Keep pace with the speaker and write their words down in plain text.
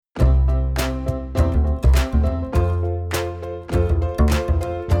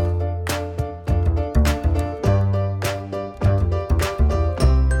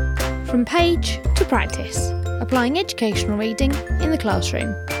page to practice, applying educational reading in the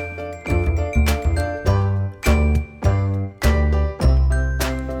classroom.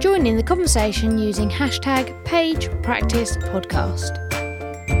 Join in the conversation using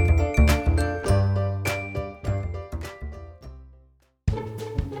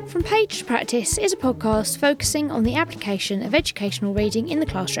 #PagePracticePodcast. From Page to Practice is a podcast focusing on the application of educational reading in the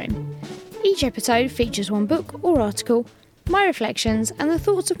classroom. Each episode features one book or article, my reflections and the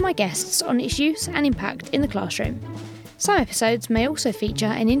thoughts of my guests on its use and impact in the classroom. Some episodes may also feature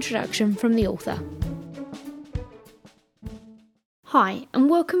an introduction from the author. Hi, and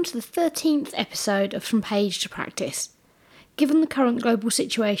welcome to the 13th episode of From Page to Practice. Given the current global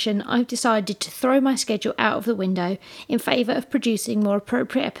situation, I've decided to throw my schedule out of the window in favour of producing more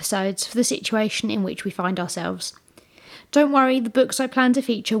appropriate episodes for the situation in which we find ourselves. Don't worry, the books I plan to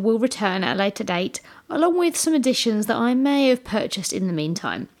feature will return at a later date, along with some additions that I may have purchased in the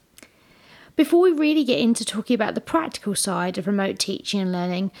meantime. Before we really get into talking about the practical side of remote teaching and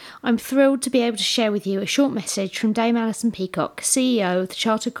learning, I'm thrilled to be able to share with you a short message from Dame Alison Peacock, CEO of the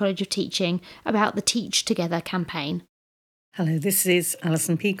Chartered College of Teaching, about the Teach Together campaign. Hello, this is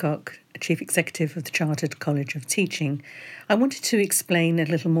Alison Peacock, Chief Executive of the Chartered College of Teaching. I wanted to explain a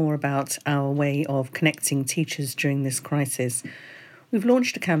little more about our way of connecting teachers during this crisis. We've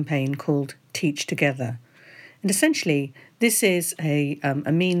launched a campaign called Teach Together. And essentially, this is a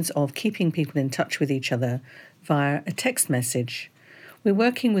means of keeping people in touch with each other via a text message. We're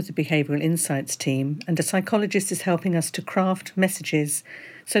working with the Behavioural Insights team, and a psychologist is helping us to craft messages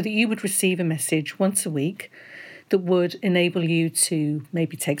so that you would receive a message once a week that would enable you to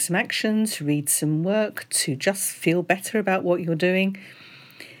maybe take some action, to read some work, to just feel better about what you're doing.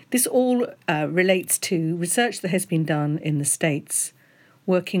 This all relates to research that has been done in the States,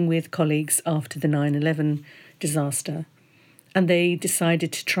 working with colleagues after the 9/11 disaster. And they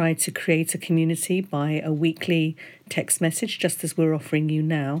decided to try to create a community by a weekly text message, just as we're offering you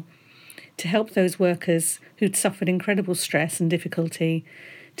now, to help those workers who'd suffered incredible stress and difficulty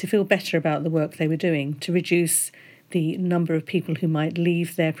to feel better about the work they were doing, to reduce the number of people who might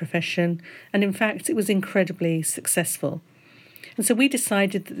leave their profession. And in fact, it was incredibly successful. And so we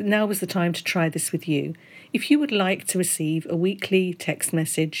decided that now was the time to try this with you. If you would like to receive a weekly text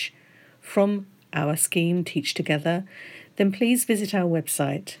message from our scheme, Teach Together, then please visit our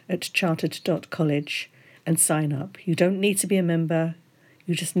website at chartered.college and sign up. You don't need to be a member.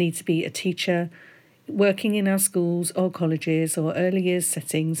 You just need to be a teacher working in our schools or colleges or early years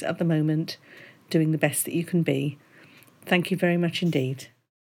settings at the moment, doing the best that you can be. Thank you very much indeed.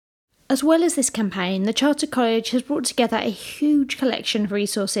 As well as this campaign, the Chartered College has brought together a huge collection of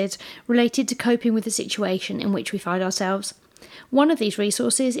resources related to coping with the situation in which we find ourselves. One of these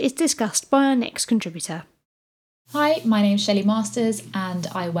resources is discussed by our next contributor. Hi, my name is Shelley Masters and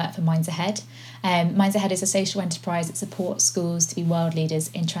I work for Minds Ahead. Minds Ahead is a social enterprise that supports schools to be world leaders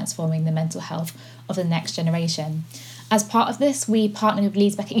in transforming the mental health of the next generation. As part of this, we partnered with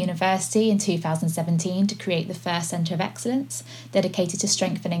Leeds Beckett University in 2017 to create the first Centre of Excellence dedicated to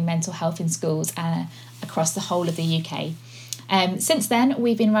strengthening mental health in schools across the whole of the UK. Since then,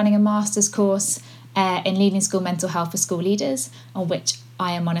 we've been running a master's course in leading school mental health for school leaders, on which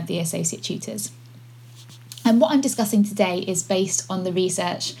I am one of the associate tutors. And what I'm discussing today is based on the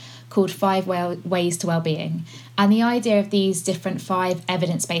research called 5 Ways to Wellbeing. And the idea of these different 5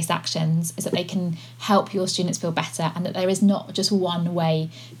 evidence-based actions is that they can help your students feel better, and that there is not just one way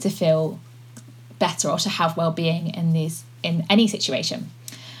to feel better or to have wellbeing in any situation.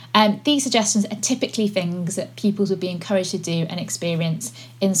 These suggestions are typically things that pupils would be encouraged to do and experience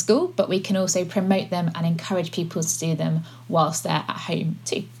in school, but we can also promote them and encourage pupils to do them whilst they're at home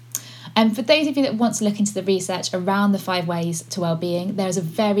too. For those of you that want to look into the research around the 5 ways to wellbeing, there is a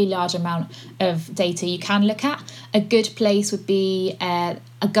very large amount of data you can look at. A good place would be a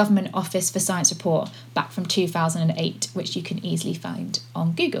Government Office for Science report back from 2008, which you can easily find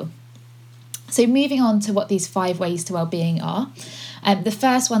on Google. So moving on to what these 5 ways to wellbeing are. The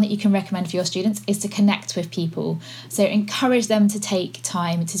first one that you can recommend for your students is to connect with people. So encourage them to take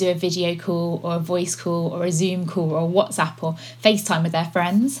time to do a video call or a voice call or a Zoom call or a WhatsApp or FaceTime with their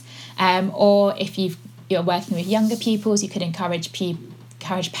friends. Or if you're working with younger pupils, you could encourage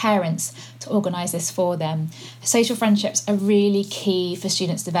parents to organise this for them. Social friendships are really key for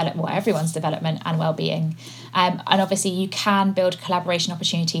students' everyone's development and well-being. And obviously you can build collaboration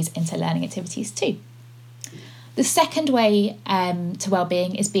opportunities into learning activities too. The second way to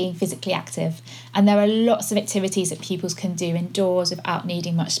wellbeing is being physically active, and there are lots of activities that pupils can do indoors without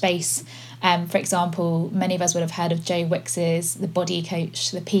needing much space. For example, many of us would have heard of Joe Wicks's The Body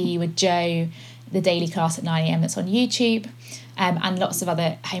Coach, the PE with Joe, the daily class at 9 a.m. that's on YouTube, and lots of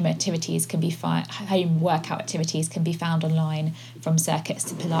other home activities home workout activities can be found online, from circuits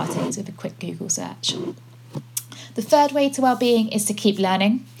to Pilates with a quick Google search. The third way to well-being is to keep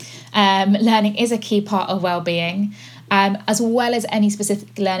learning. Learning is a key part of well-being. As well as any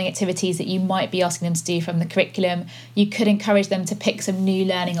specific learning activities that you might be asking them to do from the curriculum, you could encourage them to pick some new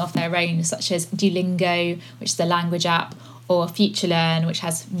learning of their own, such as Duolingo, which is the language app, or FutureLearn, which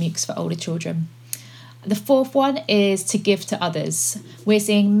has MOOCs for older children. The fourth one is to give to others. We're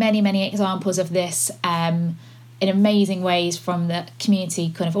seeing many, many examples of this in amazing ways from the community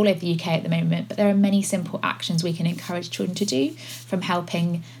kind of all over the UK at the moment, but there are many simple actions we can encourage children to do, from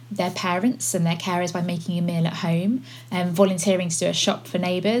helping their parents and their carers by making a meal at home, volunteering to do a shop for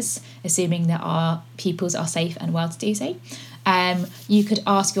neighbours, assuming that our pupils are safe and well to do so. You could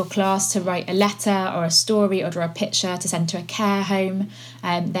ask your class to write a letter or a story or draw a picture to send to a care home.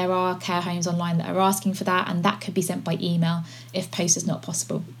 There are care homes online that are asking for that, and that could be sent by email if post is not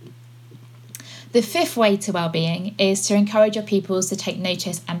possible. The fifth way to well-being is to encourage your pupils to take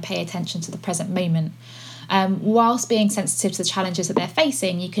notice and pay attention to the present moment. Whilst being sensitive to the challenges that they're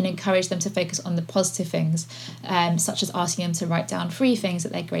facing, you can encourage them to focus on the positive things, such as asking them to write down 3 things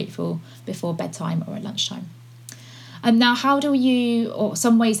that they're grateful before bedtime or at lunchtime. And now, or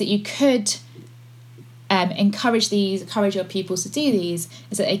some ways that you could encourage your pupils to do these,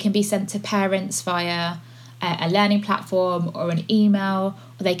 is that they can be sent to parents via a learning platform or an email,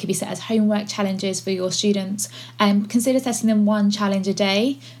 or they could be set as homework challenges for your students. Consider setting them 1 challenge a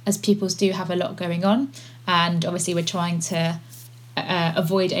day, as pupils do have a lot going on, and obviously we're trying to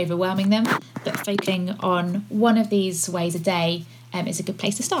avoid overwhelming them, but focusing on one of these ways a day is a good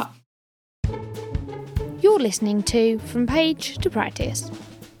place to start. You're listening to From Page to Practice.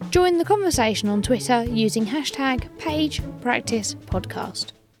 Join the conversation on Twitter using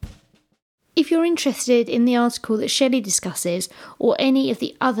 #PagePracticePodcast. If you're interested in the article that Shelley discusses, or any of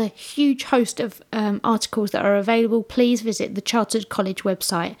the other huge host of articles that are available, please visit the Chartered College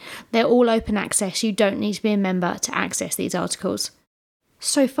website. They're all open access. You don't need to be a member to access these articles.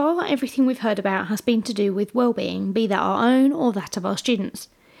 So far, everything we've heard about has been to do with wellbeing, be that our own or that of our students.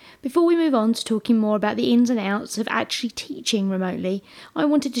 Before we move on to talking more about the ins and outs of actually teaching remotely, I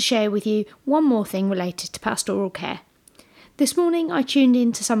wanted to share with you one more thing related to pastoral care. This morning I tuned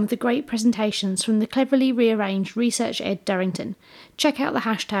in to some of the great presentations from the cleverly rearranged Research Ed Durrington. Check out the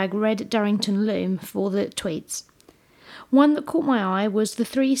 #RedDurringtonLoom for the tweets. One that caught my eye was the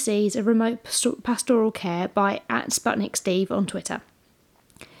 3 C's of remote pastoral care by @SputnikSteve on Twitter.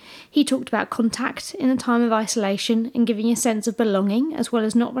 He talked about contact in a time of isolation and giving a sense of belonging, as well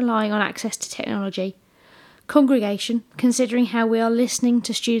as not relying on access to technology. Congregation, considering how we are listening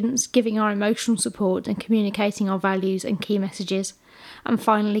to students, giving our emotional support and communicating our values and key messages. And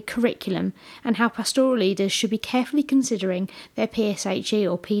finally, curriculum, and how pastoral leaders should be carefully considering their PSHE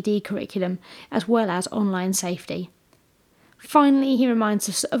or PD curriculum, as well as online safety. Finally, he reminds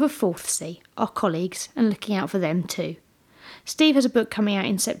us of a 4th C, our colleagues, and looking out for them too. Steve has a book coming out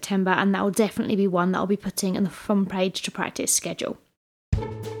in September, and that will definitely be one that I'll be putting on the From Page to Practice schedule.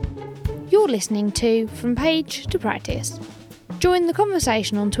 You're listening to From Page to Practice. Join the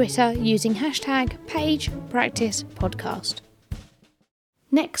conversation on Twitter using #PagePracticePodcast.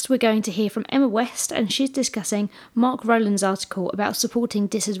 Next, we're going to hear from Emma West, and she's discussing Mark Rowland's article about supporting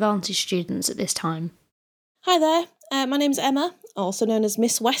disadvantaged students at this time. Hi there, my name's Emma, also known as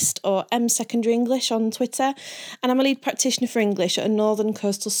Miss West or M Secondary English on Twitter, and I'm a lead practitioner for English at a Northern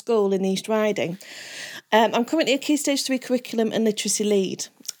Coastal School in East Riding. I'm currently a Key Stage 3 curriculum and literacy lead.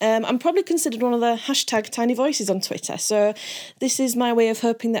 I'm probably considered one of the #Tiny Voices on Twitter, so this is my way of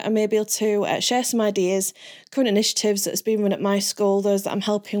hoping that I may be able to share some ideas, current initiatives that's been run at my school, those that I'm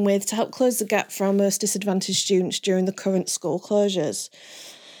helping with, to help close the gap for our most disadvantaged students during the current school closures.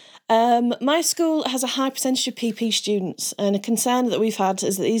 My school has a high percentage of PP students, and a concern that we've had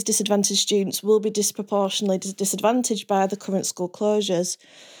is that these disadvantaged students will be disproportionately disadvantaged by the current school closures.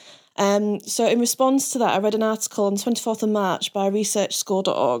 So in response to that, I read an article on 24th of March by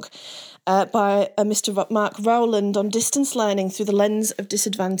researchschool.org by Mr. Mark Rowland on distance learning through the lens of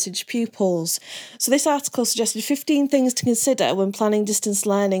disadvantaged pupils. So this article suggested 15 things to consider when planning distance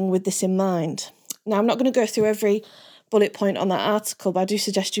learning with this in mind. Now, I'm not going to go through every bullet point on that article, but I do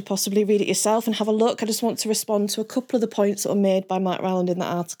suggest you possibly read it yourself and have a look. I just want to respond to a couple of the points that were made by Mark Rowland in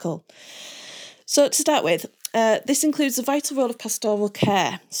that article. So to start with, this includes the vital role of pastoral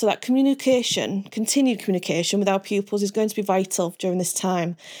care, so that continued communication with our pupils is going to be vital during this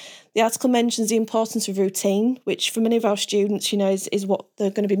time. The article mentions the importance of routine, which for many of our students, is what they're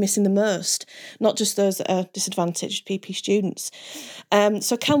going to be missing the most, not just those that are disadvantaged PP students.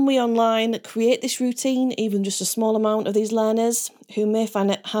 So can we online create this routine, even just a small amount of these learners who may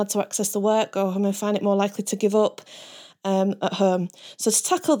find it hard to access the work or who may find it more likely to give up at home? So to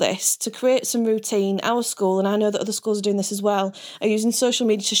tackle this, to create some routine, our school, and I know that other schools are doing this as well, are using social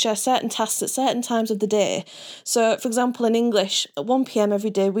media to share certain tasks at certain times of the day. So for example, in English, at 1 p.m.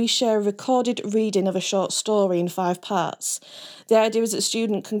 every day, we share a recorded reading of a short story in 5 parts. The idea is that a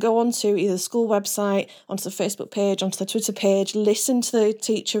student can go onto either the school website, onto the Facebook page, onto the Twitter page, listen to the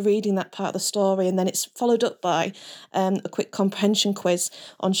teacher reading that part of the story, and then it's followed up by a quick comprehension quiz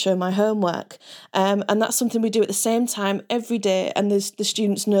on Show My Homework. And that's something we do at the same time every day, and the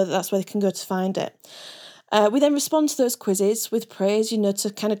students know that that's where they can go to find it. We then respond to those quizzes with praise,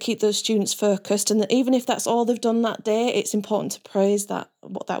 to kind of keep those students focused, and that even if that's all they've done that day, it's important to praise that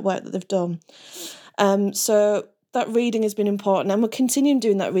work that they've done. So that reading has been important, and we're continuing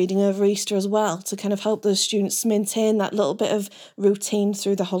doing that reading over Easter as well to kind of help those students maintain that little bit of routine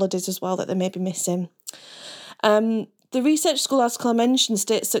through the holidays as well that they may be missing. The research school article I mentioned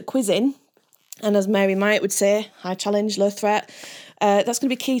states that quizzing, and as Mary Myatt would say, high challenge, low threat, that's going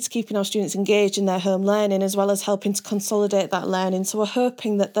to be key to keeping our students engaged in their home learning as well as helping to consolidate that learning. So we're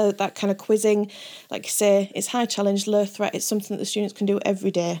hoping that that kind of quizzing, like you say, it's high challenge, low threat, it's something that the students can do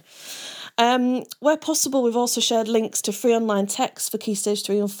every day. Where possible, we've also shared links to free online texts for Key Stage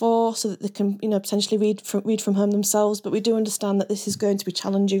 3 and 4 so that they can, potentially read from home themselves, but we do understand that this is going to be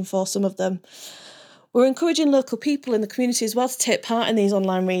challenging for some of them. We're encouraging local people in the community as well to take part in these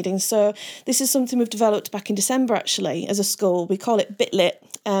online readings. So this is something we've developed back in December, actually, as a school. We call it BitLit.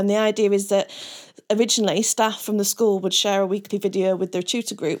 The idea is that originally staff from the school would share a weekly video with their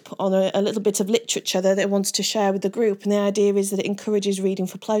tutor group on a little bit of literature that they wanted to share with the group. And the idea is that it encourages reading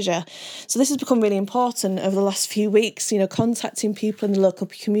for pleasure. So this has become really important over the last few weeks, contacting people in the local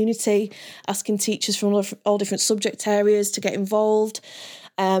community, asking teachers from all different subject areas to get involved.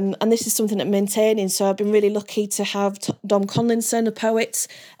 And this is something that I'm maintaining. So I've been really lucky to have Dom Conlinson, a poet,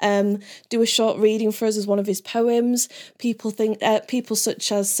 do a short reading for us as one of his poems. People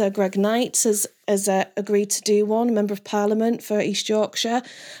such as Sir Greg Knight has agreed to do one, Member of Parliament for East Yorkshire.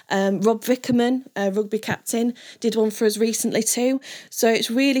 Rob Vickerman, a rugby captain, did one for us recently too. So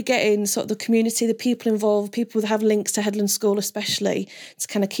it's really getting sort of the community, the people involved, people that have links to Headland School especially, to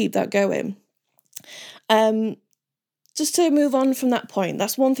kind of keep that going. Just to move on from that point,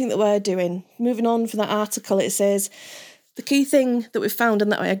 that's one thing that we're doing. Moving on from that article, it says, the key thing that we've found and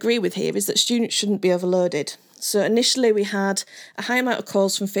that I agree with here is that students shouldn't be overloaded. So initially we had a high amount of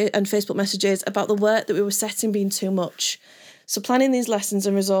calls and Facebook messages about the work that we were setting being too much. So planning these lessons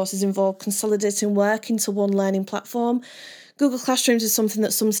and resources involved consolidating work into one learning platform. Google Classrooms is something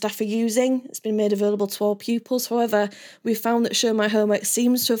that some staff are using. It's been made available to all pupils. However, we've found that Show My Homework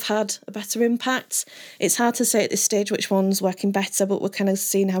seems to have had a better impact. It's hard to say at this stage which one's working better, but we're kind of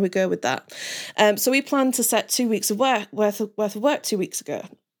seeing how we go with that. So we planned to set 2 weeks of worth of work 2 weeks ago,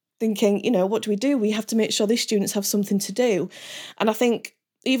 thinking, what do? We have to make sure these students have something to do. And I think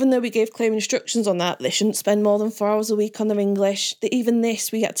even though we gave clear instructions on that, they shouldn't spend more than 4 hours a week on their English, that even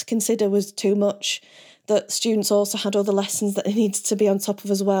this we had to consider was too much. That students also had other lessons that they needed to be on top of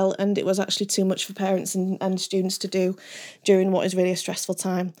as well, and it was actually too much for parents and students to do during what is really a stressful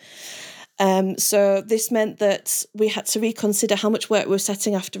time. So this meant that we had to reconsider how much work we were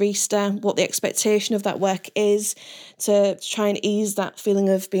setting after Easter, what the expectation of that work is, to try and ease that feeling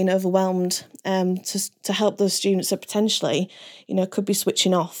of being overwhelmed, to help those students that potentially, could be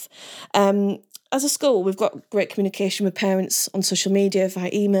switching off. As a school, we've got great communication with parents on social media, via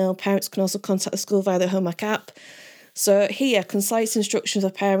email. Parents can also contact the school via their homework app. So here, concise instructions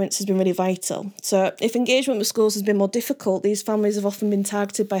of parents has been really vital. So if engagement with schools has been more difficult, these families have often been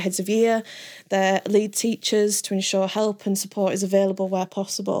targeted by heads of year, their lead teachers, to ensure help and support is available where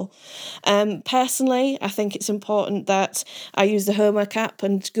possible. Personally, I think it's important that I use the homework app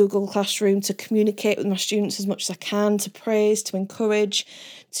and Google Classroom to communicate with my students as much as I can, to praise, to encourage,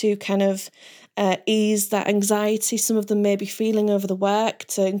 to kind of ease that anxiety some of them may be feeling over the work,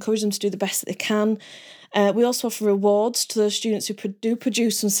 to encourage them to do the best that they can. We also offer rewards to those students who do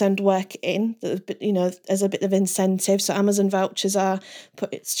produce and send work in, as a bit of incentive. So Amazon vouchers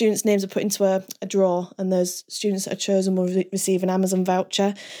students' names are put into a draw, and those students that are chosen will receive an Amazon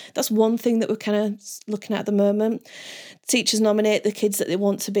voucher. That's one thing that we're kind of looking at the moment. Teachers nominate the kids that they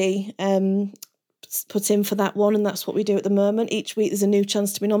want to be put in for that one, and that's what we do at the moment. Each week there's a new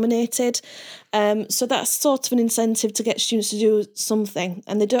chance to be nominated. So that's sort of an incentive to get students to do something,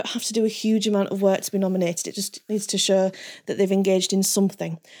 and they don't have to do a huge amount of work to be nominated. It just needs to show that they've engaged in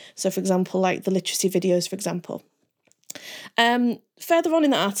something. So, for example, like the literacy videos, for example. Further on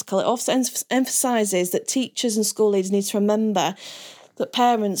in the article, it also emphasises that teachers and school leaders need to remember that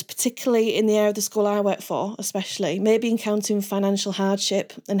parents, particularly in the area of the school I work for especially, may be encountering financial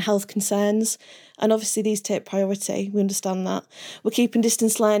hardship and health concerns, and obviously these take priority, we understand that. We're keeping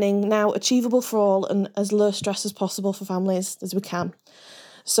distance learning now achievable for all and as low stress as possible for families as we can.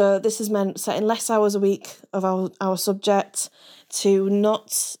 So this has meant setting less hours a week of our subject, to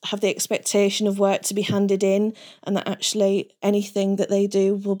not have the expectation of work to be handed in, and that actually anything that they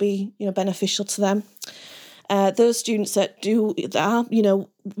do will be, beneficial to them. Those students that are,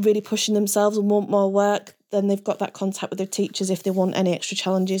 really pushing themselves and want more work, then they've got that contact with their teachers if they want any extra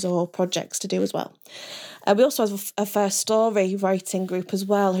challenges or projects to do as well. We also have a first story writing group as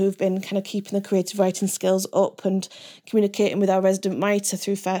well, who've been kind of keeping the creative writing skills up, and communicating with our resident writer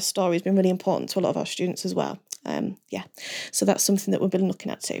through first story has been really important to a lot of our students as well. So that's something that we've been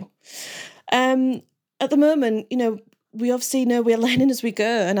looking at too. At the moment, we obviously know we're learning as we go,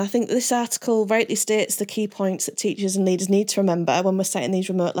 and I think this article rightly states the key points that teachers and leaders need to remember when we're setting these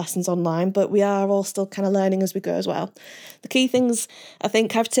remote lessons online, but we are all still kind of learning as we go as well. The key things I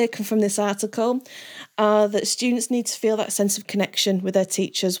think I've taken from this article are that students need to feel that sense of connection with their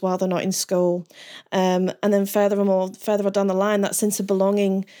teachers while they're not in school. And then further down the line, that sense of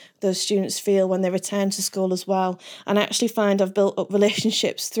belonging those students feel when they return to school as well. And I actually find I've built up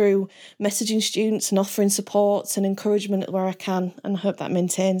relationships through messaging students and offering support and encouragement where I can, and I hope that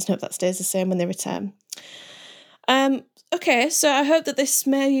maintains and hope that stays the same when they return. Okay, so I hope that this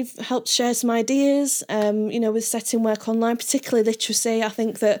may have helped share some ideas, with setting work online, particularly literacy. I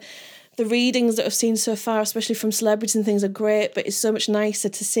think that the readings that I've seen so far, especially from celebrities and things, are great, but it's so much nicer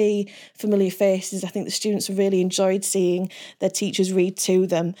to see familiar faces. I think the students have really enjoyed seeing their teachers read to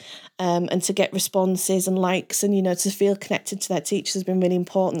them, and to get responses and likes, and, to feel connected to their teachers has been really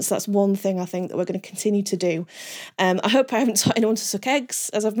important. So that's one thing I think that we're going to continue to do. I hope I haven't taught anyone to suck eggs.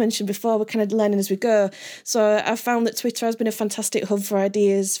 As I've mentioned before, we're kind of learning as we go. So I've found that Twitter has been a fantastic hub for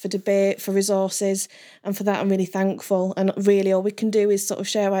ideas, for debate, for resources, and for that I'm really thankful. And really all we can do is sort of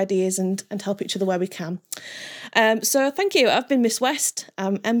share ideas and help each other where we can. So thank you. I've been Miss West.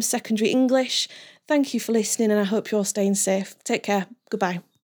 I'm Secondary English. Thank you for listening, and I hope you're staying safe. Take care. Goodbye.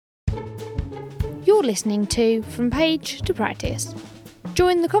 You're listening to From Page to Practice.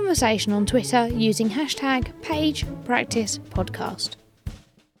 Join the conversation on Twitter using #PagePracticePodcast.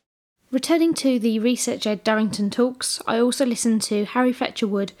 Returning to the Research Ed Durrington talks, I also listened to Harry Fletcher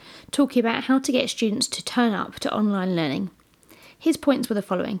Wood talking about how to get students to turn up to online learning. His points were the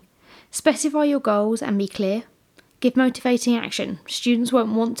following: specify your goals and be clear. Give motivating action. Students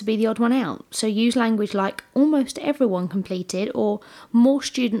won't want to be the odd one out, so use language like almost everyone completed or more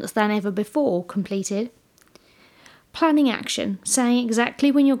students than ever before completed. Planning action. Saying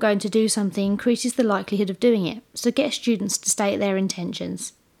exactly when you're going to do something increases the likelihood of doing it, so get students to state their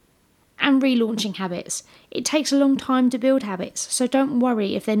intentions. And relaunching habits. It takes a long time to build habits, so don't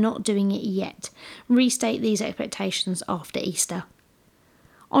worry if they're not doing it yet. Restate these expectations after Easter.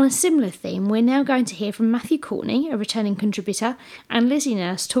 On a similar theme, we're now going to hear from Matthew Courtney, a returning contributor, and Lizzie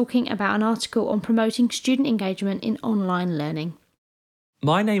Nurse talking about an article on promoting student engagement in online learning.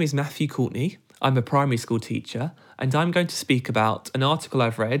 My name is Matthew Courtney. I'm a primary school teacher, and I'm going to speak about an article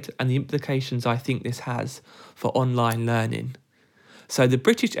I've read and the implications I think this has for online learning. So the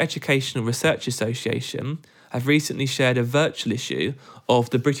British Educational Research Association have recently shared a virtual issue of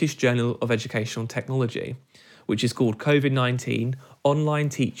the British Journal of Educational Technology, which is called COVID-19 Online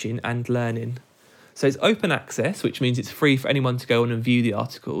Teaching and Learning. So it's open access, which means it's free for anyone to go on and view the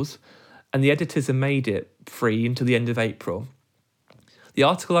articles, and the editors have made it free until the end of April. The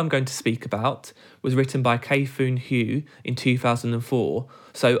article I'm going to speak about was written by Kei-Foon Hugh in 2004.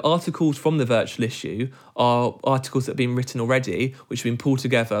 So articles from the virtual issue are articles that have been written already, which have been pulled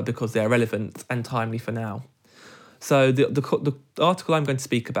together because they're relevant and timely for now. So the article I'm going to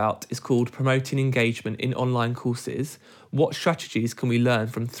speak about is called Promoting Engagement in Online Courses. What strategies can we learn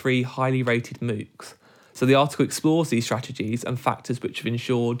from 3 highly rated MOOCs? So the article explores these strategies and factors which have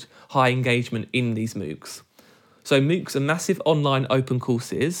ensured high engagement in these MOOCs. So MOOCs are massive online open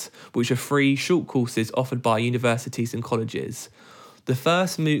courses, which are free short courses offered by universities and colleges. The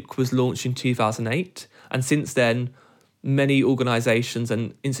first MOOC was launched in 2008, and since then, many organisations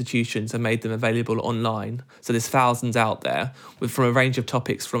and institutions have made them available online. So there's thousands out there from a range of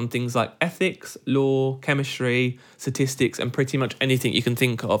topics, from things like ethics, law, chemistry, statistics, and pretty much anything you can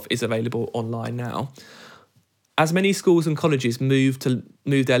think of is available online now. As many schools and colleges move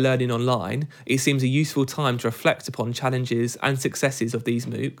their learning online, it seems a useful time to reflect upon challenges and successes of these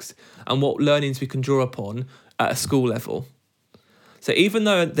MOOCs and what learnings we can draw upon at a school level. So even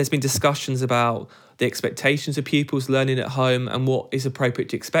though there's been discussions about the expectations of pupils learning at home and what is appropriate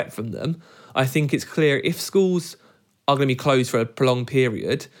to expect from them, I think it's clear if schools are going to be closed for a prolonged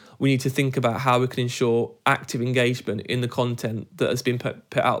period, we need to think about how we can ensure active engagement in the content that has been put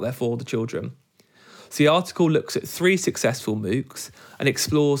out there for the children. So the article looks at 3 successful MOOCs and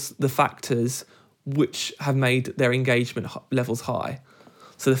explores the factors which have made their engagement levels high.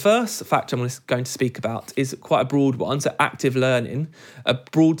 So the first factor I'm going to speak about is quite a broad one, so active learning, a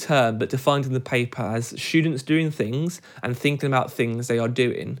broad term but defined in the paper as students doing things and thinking about things they are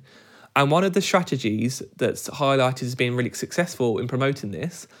doing. And one of the strategies that's highlighted as being really successful in promoting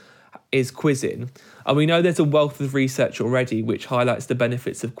this is quizzing. And we know there's a wealth of research already which highlights the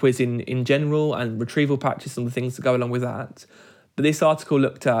benefits of quizzing in general and retrieval practice and the things that go along with that. But this article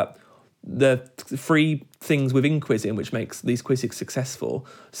looked at the 3 things within quizzing which makes these quizzes successful.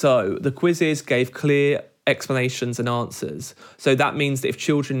 So the quizzes gave clear explanations and answers. So that means that if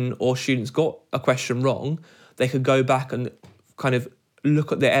children or students got a question wrong, they could go back and kind of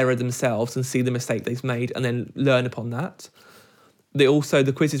look at the error themselves and see the mistake they've made and then learn upon that.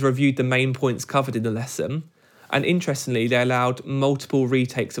 The quizzes reviewed the main points covered in the lesson, and interestingly, they allowed multiple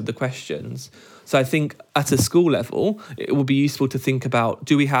retakes of the questions. So I think at a school level, it will be useful to think about,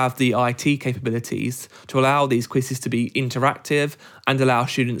 do we have the IT capabilities to allow these quizzes to be interactive and allow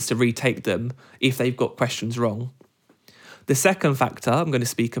students to retake them if they've got questions wrong? The second factor I'm going to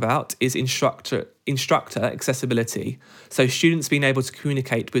speak about is instructor accessibility. So students being able to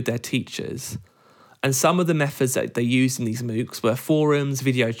communicate with their teachers. And some of the methods that they used in these MOOCs were forums,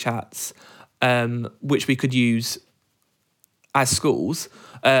 video chats, which we could use as schools.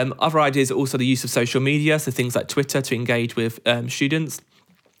 Other ideas are also the use of social media, so things like Twitter to engage with students.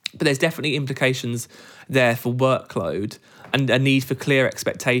 But there's definitely implications there for workload and a need for clear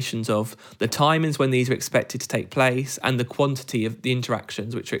expectations of the timings when these are expected to take place and the quantity of the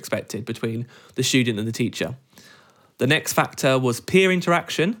interactions which are expected between the student and the teacher. The next factor was peer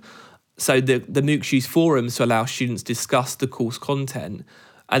interaction. So the MOOCs use forums to allow students to discuss the course content.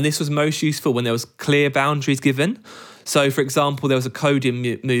 And this was most useful when there was clear boundaries given. So, for example, there was a coding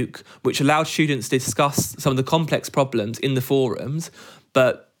MOOC which allowed students to discuss some of the complex problems in the forums,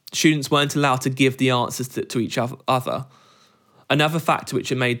 but students weren't allowed to give the answers to each other. Another factor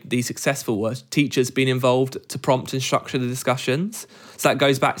which made these successful was teachers being involved to prompt and structure the discussions. So that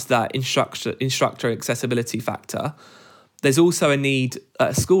goes back to that instructor accessibility factor. There's also a need at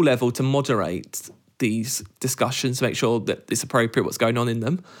a school level to moderate these discussions to make sure that it's appropriate what's going on in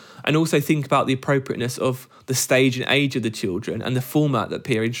them, and also think about the appropriateness of the stage and age of the children and the format that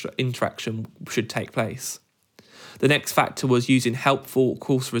peer interaction should take place. The next factor was using helpful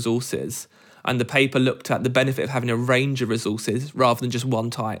course resources, and the paper looked at the benefit of having a range of resources rather than just one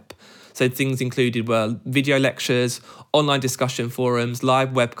type. So things included were video lectures, online discussion forums, live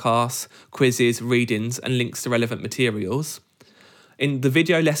webcasts, quizzes, readings, and links to relevant materials. The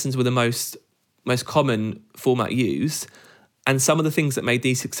video lessons were the most common format used, and some of the things that made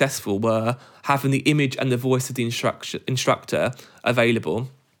these successful were having the image and the voice of the instructor available.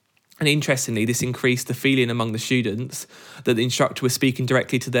 And interestingly, this increased the feeling among the students that the instructor was speaking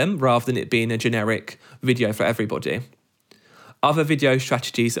directly to them rather than it being a generic video for everybody. Other video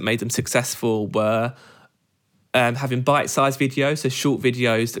strategies that made them successful were having bite-sized videos, so short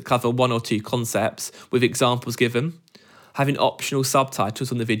videos that cover 1 or 2 concepts with examples given, having optional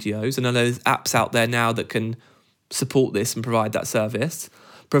subtitles on the videos, and I know there's apps out there now that can support this and provide that service,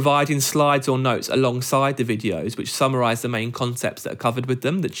 providing slides or notes alongside the videos which summarise the main concepts that are covered with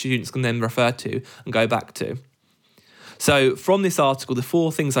them that students can then refer to and go back to. So from this article, the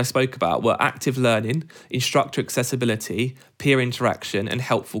 4 things I spoke about were active learning, instructor accessibility, peer interaction, and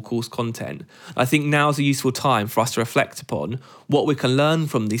helpful course content. I think now's a useful time for us to reflect upon what we can learn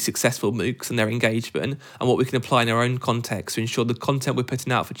from these successful MOOCs and their engagement, and what we can apply in our own context to ensure the content we're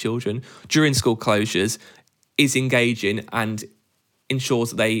putting out for children during school closures is engaging and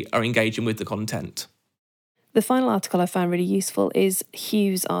ensures that they are engaging with the content. The final article I found really useful is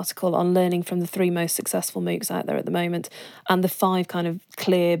Hugh's article on learning from the 3 most successful MOOCs out there at the moment, and the 5 kind of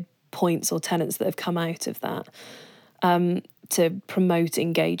clear points or tenets that have come out of that to promote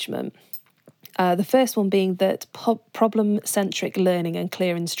engagement. The first one being that problem-centric learning and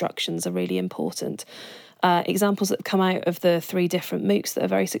clear instructions are really important. Examples that come out of the 3 different MOOCs that are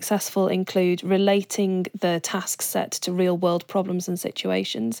very successful include relating the task set to real-world problems and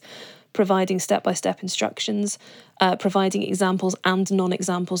situations, providing step-by-step instructions, providing examples and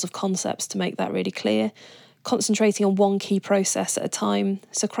non-examples of concepts to make that really clear, concentrating on one key process at a time,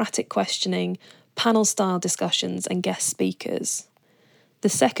 Socratic questioning, panel-style discussions and guest speakers. The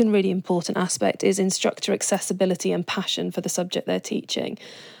second really important aspect is instructor accessibility and passion for the subject they're teaching,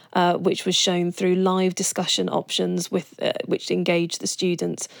 which was shown through live discussion options which engage the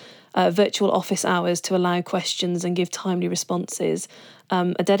students, virtual office hours to allow questions and give timely responses,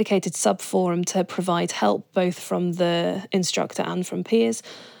 a dedicated sub-forum to provide help both from the instructor and from peers,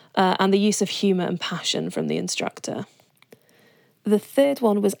 and the use of humour and passion from the instructor. The third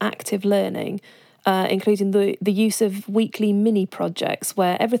one was active learning, including the use of weekly mini projects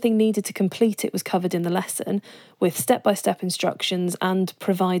where everything needed to complete it was covered in the lesson, with step-by-step instructions and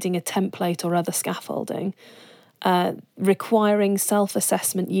providing a template or other scaffolding, requiring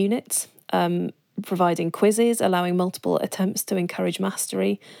self-assessment units, providing quizzes, allowing multiple attempts to encourage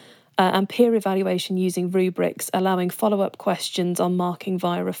mastery, and peer evaluation using rubrics, allowing follow-up questions on marking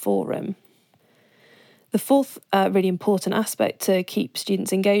via a forum. The fourth really important aspect to keep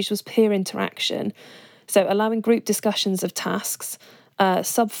students engaged was peer interaction. So allowing group discussions of tasks,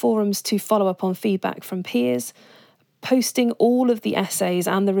 sub-forums to follow up on feedback from peers, posting all of the essays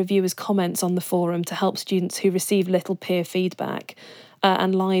and the reviewers' comments on the forum to help students who receive little peer feedback,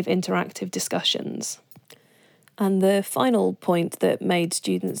 and live interactive discussions. And the final point that made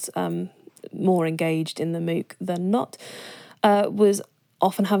students more engaged in the MOOC than not was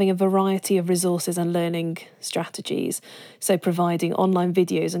often having a variety of resources and learning strategies. So providing online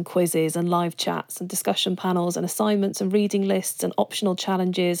videos and quizzes and live chats and discussion panels and assignments and reading lists and optional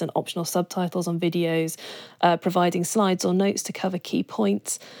challenges and optional subtitles on videos, providing slides or notes to cover key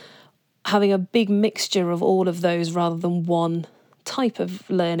points, having a big mixture of all of those rather than one type of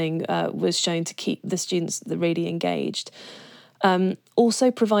learning was shown to keep the students really engaged. Also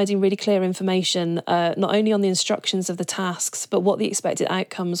providing really clear information, not only on the instructions of the tasks, but what the expected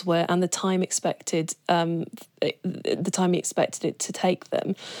outcomes were and the time expected it to take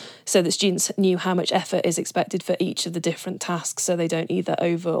them, so that students knew how much effort is expected for each of the different tasks, so they don't either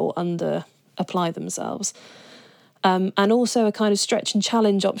over or under apply themselves. And also a kind of stretch and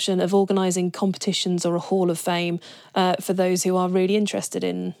challenge option of organising competitions or a hall of fame for those who are really interested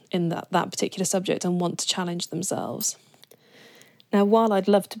in that particular subject and want to challenge themselves. Now, while I'd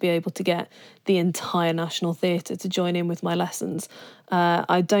love to be able to get the entire National Theatre to join in with my lessons,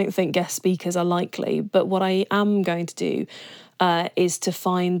 I don't think guest speakers are likely, but what I am going to do is to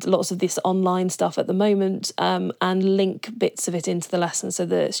find lots of this online stuff at the moment and link bits of it into the lesson so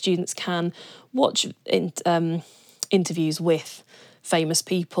that students can watch interviews with famous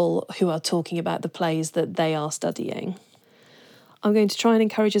people who are talking about the plays that they are studying. I'm going to try and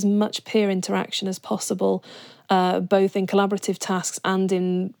encourage as much peer interaction as possible, both in collaborative tasks and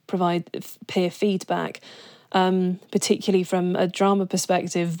in provide peer feedback. Particularly from a drama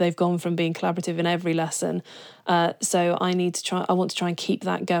perspective, they've gone from being collaborative in every lesson. So I want to try and keep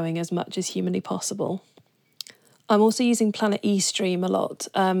that going as much as humanly possible. I'm also using Planet eStream a lot,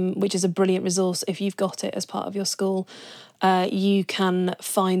 which is a brilliant resource if you've got it as part of your school. You can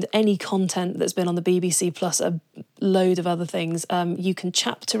find any content that's been on the BBC plus a load of other things. You can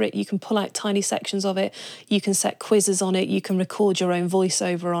chapter it, you can pull out tiny sections of it, you can set quizzes on it, you can record your own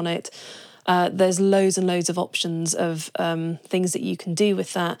voiceover on it. There's loads and loads of options of things that you can do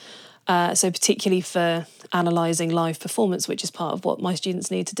with that. So particularly for analysing live performance, which is part of what my students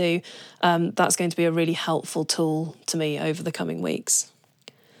need to do, that's going to be a really helpful tool to me over the coming weeks.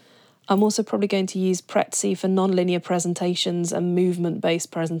 I'm also probably going to use Prezi for non-linear presentations and movement-based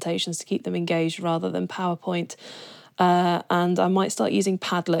presentations to keep them engaged rather than PowerPoint. And I might start using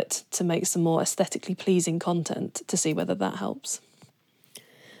Padlet to make some more aesthetically pleasing content to see whether that helps.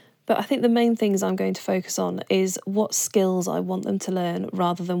 But I think the main things I'm going to focus on is what skills I want them to learn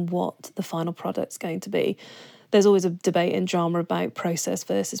rather than what the final product's going to be. There's always a debate in drama about process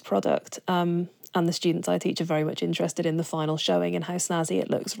versus product, and the students I teach are very much interested in the final showing and how snazzy it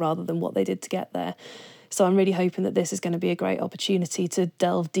looks rather than what they did to get there. So I'm really hoping that this is going to be a great opportunity to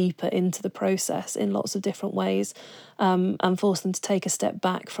delve deeper into the process in lots of different ways, and force them to take a step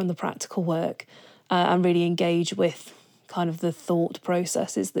back from the practical work and really engage with kind of the thought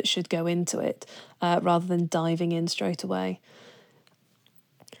processes that should go into it, rather than diving in straight away.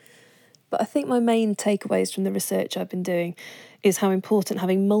 But I think my main takeaways from the research I've been doing is how important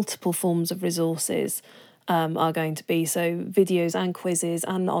having multiple forms of resources are going to be. So videos and quizzes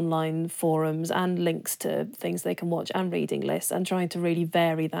and online forums and links to things they can watch and reading lists, and trying to really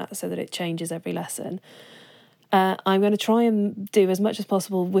vary that so that it changes every lesson. I'm going to try and do as much as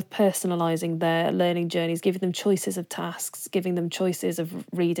possible with personalising their learning journeys, giving them choices of tasks, giving them choices of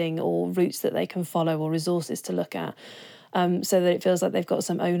reading or routes that they can follow or resources to look at, so that it feels like they've got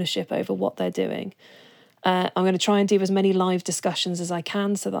some ownership over what they're doing. I'm going to try and do as many live discussions as I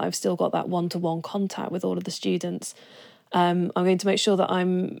can so that I've still got that one-to-one contact with all of the students. I'm going to make sure that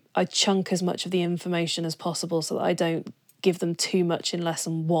I chunk as much of the information as possible so that I don't give them too much in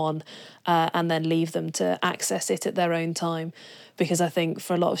lesson one and then leave them to access it at their own time, because I think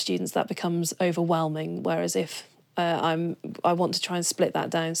for a lot of students that becomes overwhelming, whereas if I want to try and split that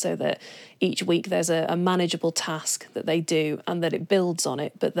down so that each week there's a manageable task that they do and that it builds on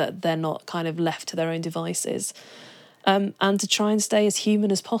it, but that they're not kind of left to their own devices. And to try and stay as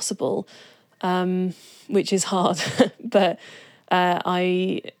human as possible, which is hard, but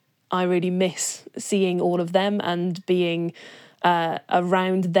I really miss seeing all of them and being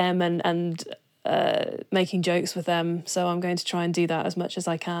around them and making jokes with them. So I'm going to try and do that as much as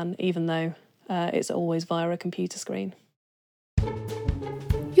I can, even though it's always via a computer screen.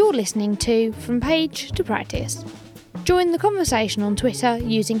 You're listening to From Page to Practice. Join the conversation on Twitter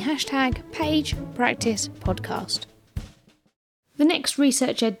using #PagePracticePodcast. The next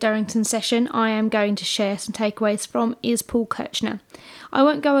Research Ed Durrington session I am going to share some takeaways from is Paul Kirchner. I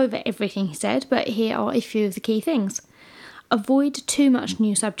won't go over everything he said, but here are a few of the key things. Avoid too much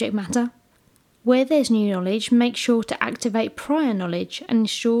new subject matter. Where there's new knowledge, make sure to activate prior knowledge and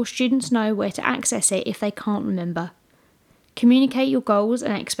ensure students know where to access it if they can't remember. Communicate your goals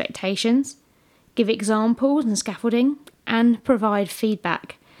and expectations. Give examples and scaffolding, and provide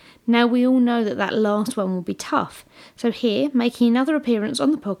feedback. Now, we all know that last one will be tough, so here, making another appearance on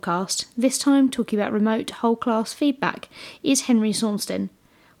the podcast, this time talking about remote whole class feedback, is Henry Saunstein.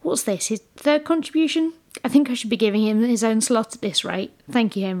 What's this, his third contribution? I think I should be giving him his own slot at this rate.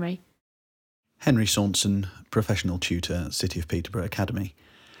 Thank you, Henry. Henry Saunstein, professional tutor, City of Peterborough Academy.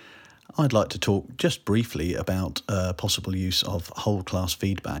 I'd like to talk just briefly about possible use of whole class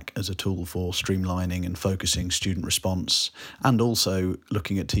feedback as a tool for streamlining and focusing student response, and also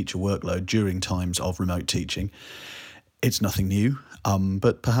looking at teacher workload during times of remote teaching. It's nothing new,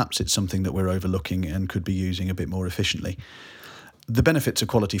 but perhaps it's something that we're overlooking and could be using a bit more efficiently. The benefits of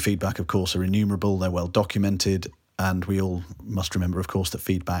quality feedback, of course, are innumerable. They're well documented. And we all must remember, of course, that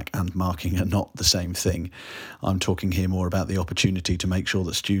feedback and marking are not the same thing. I'm talking here more about the opportunity to make sure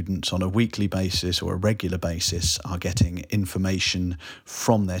that students on a weekly basis or a regular basis are getting information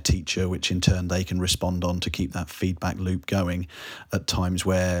from their teacher, which in turn they can respond on to keep that feedback loop going at times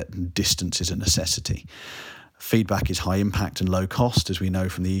where distance is a necessity. Feedback is high impact and low cost, as we know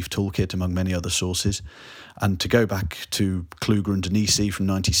from the EVE toolkit, among many other sources. And to go back to Kluger and Denisi from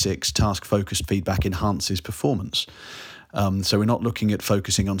 96, task-focused feedback enhances performance. So we're not looking at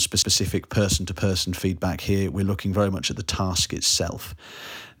focusing on specific person-to-person feedback here. We're looking very much at the task itself.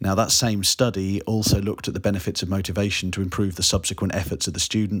 Now, that same study also looked at the benefits of motivation to improve the subsequent efforts of the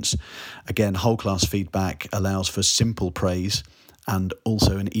students. Again, whole-class feedback allows for simple praise and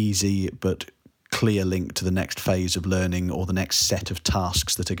also an easy but clear link to the next phase of learning or the next set of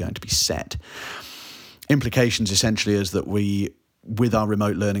tasks that are going to be set. Implications essentially is that we, with our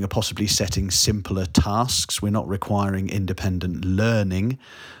remote learning, are possibly setting simpler tasks. We're not requiring independent learning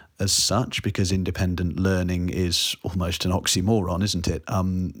as such, because independent learning is almost an oxymoron, isn't it?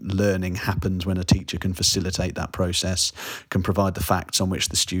 Learning happens when a teacher can facilitate that process, can provide the facts on which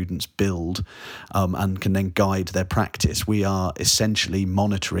the students build, and can then guide their practice. We are essentially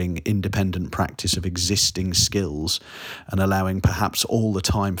monitoring independent practice of existing skills and allowing perhaps all the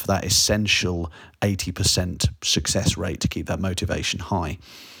time for that essential 80% success rate to keep that motivation high.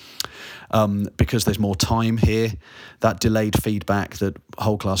 Because there's more time here, that delayed feedback that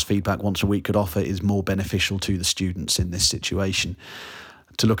whole class feedback once a week could offer is more beneficial to the students in this situation.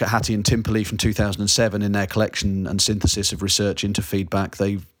 To look at Hattie and Timperley from 2007 in their collection and synthesis of research into feedback,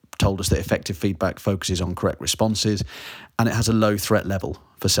 they've told us that effective feedback focuses on correct responses and it has a low threat level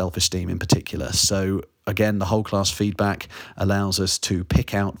for self-esteem in particular. So again, the whole class feedback allows us to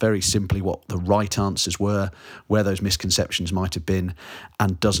pick out very simply what the right answers were, where those misconceptions might have been,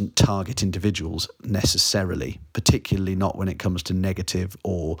 and doesn't target individuals necessarily, particularly not when it comes to negative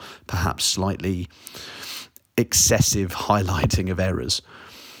or perhaps slightly excessive highlighting of errors.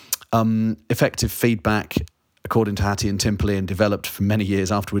 Effective feedback, according to Hattie and Timperley, and developed for many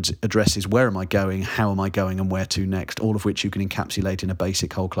years afterwards, addresses where am I going, how am I going, and where to next, all of which you can encapsulate in a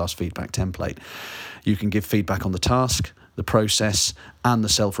basic whole class feedback template. You can give feedback on the task, the process, and the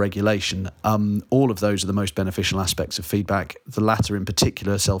self-regulation. All of those are the most beneficial aspects of feedback, the latter in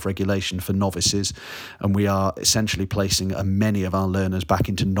particular, self-regulation for novices, and we are essentially placing many of our learners back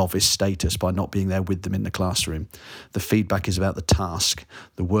into novice status by not being there with them in the classroom. The feedback is about the task,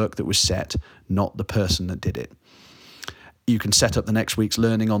 the work that was set, not the person that did it. You can set up the next week's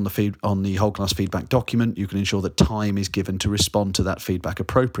learning on the whole class feedback document. You can ensure that time is given to respond to that feedback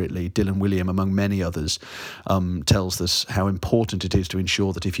appropriately. Dylan William, among many others, tells us how important it is to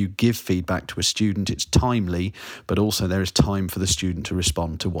ensure that if you give feedback to a student, it's timely, but also there is time for the student to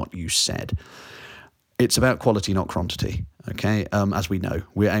respond to what you said. It's about quality, not quantity. Okay, as we know,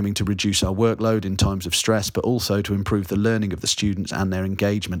 we're aiming to reduce our workload in times of stress, but also to improve the learning of the students and their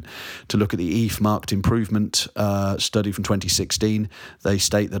engagement. To look at the EVE Marked Improvement study from 2016, they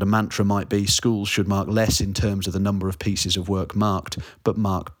state that a mantra might be schools should mark less in terms of the number of pieces of work marked, but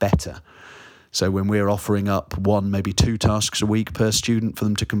mark better. So when we're offering up 1, maybe 2 tasks a week per student for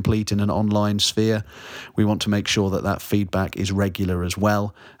them to complete in an online sphere, we want to make sure that that feedback is regular as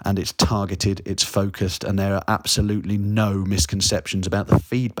well, and it's targeted, it's focused, and there are absolutely no misconceptions about the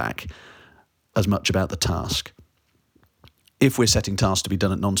feedback as much about the task. If we're setting tasks to be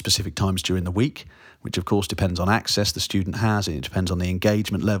done at non-specific times during the week, which of course depends on access the student has, and it depends on the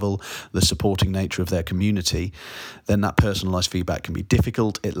engagement level, the supporting nature of their community, then that personalised feedback can be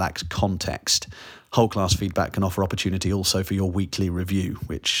difficult, it lacks context. Whole class feedback can offer opportunity also for your weekly review,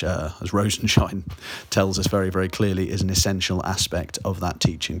 which, as Rosenshine tells us very, very clearly, is an essential aspect of that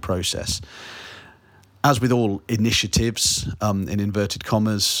teaching process. As with all initiatives, in inverted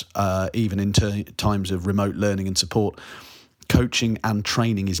commas, even in times of remote learning and support, coaching and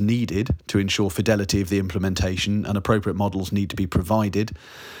training is needed to ensure fidelity of the implementation, and appropriate models need to be provided,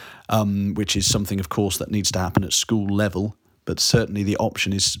 which is something, of course, that needs to happen at school level, but certainly the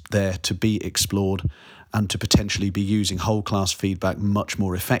option is there to be explored and to potentially be using whole class feedback much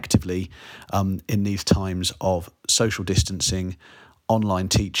more effectively in these times of social distancing, online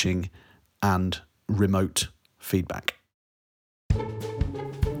teaching and remote feedback.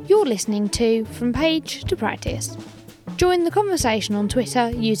 You're listening to From Page to Practice. Join the conversation on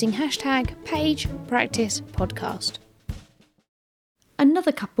Twitter using #PagePracticePodcast.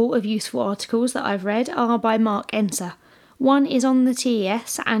 Another couple of useful articles that I've read are by Mark Enser. One is on the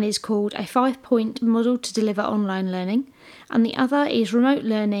TES and is called A 5-Point Model to Deliver Online Learning, and the other is Remote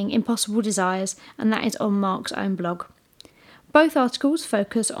Learning Impossible Desires, and that is on Mark's own blog. Both articles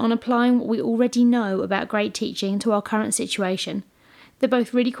focus on applying what we already know about great teaching to our current situation. They're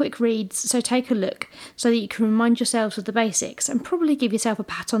both really quick reads, so take a look so that you can remind yourselves of the basics and probably give yourself a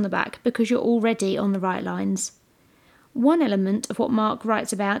pat on the back because you're already on the right lines. One element of what Mark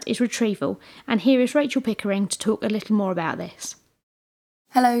writes about is retrieval, and here is Rachel Pickering to talk a little more about this.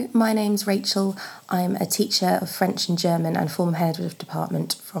 Hello, my name's Rachel. I'm a teacher of French and German and former head of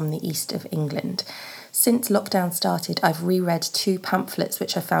department from the east of England. Since lockdown started, I've reread 2 pamphlets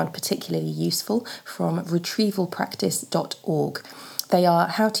which I found particularly useful from retrievalpractice.org. They are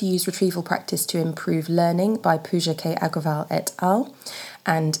How to Use Retrieval Practice to Improve Learning by Pooja K. Agrawal et al.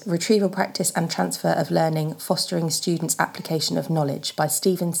 And Retrieval Practice and Transfer of Learning, Fostering Students' Application of Knowledge by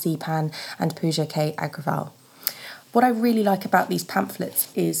Stephen C. Pan and Pooja K. Agrawal. What I really like about these pamphlets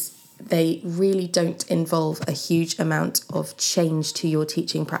is they really don't involve a huge amount of change to your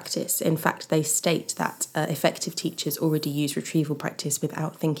teaching practice. In fact, they state that effective teachers already use retrieval practice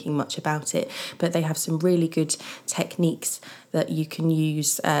without thinking much about it, but they have some really good techniques that you can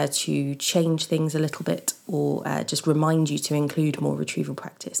use to change things a little bit, or just remind you to include more retrieval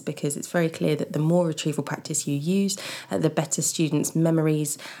practice, because it's very clear that the more retrieval practice you use, the better students'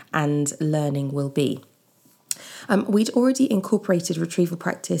 memories and learning will be. We'd already incorporated retrieval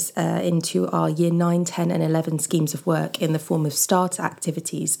practice into our Year 9, 10 and 11 schemes of work in the form of starter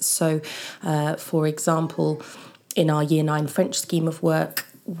activities. So, for example, in our Year 9 French scheme of work,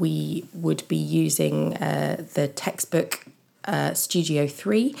 we would be using the textbook Studio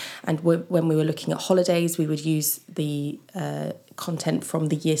 3, and when we were looking at holidays, we would use the content from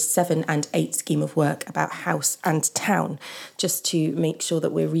the Year 7 and 8 scheme of work about house and town, just to make sure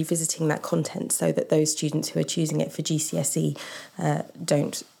that we're revisiting that content so that those students who are choosing it for GCSE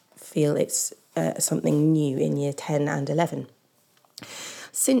don't feel it's something new in Year 10 and 11.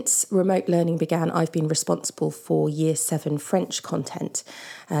 Since remote learning began, I've been responsible for Year 7 French content,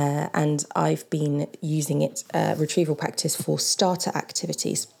 and I've been using it, retrieval practice, for starter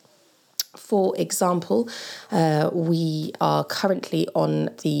activities. For example, we are currently on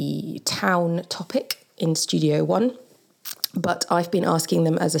the town topic in Studio 1, but I've been asking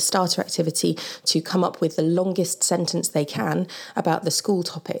them as a starter activity to come up with the longest sentence they can about the school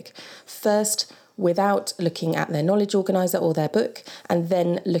topic. First, without looking at their knowledge organiser or their book, and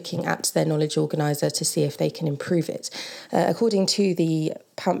then looking at their knowledge organiser to see if they can improve it. According to the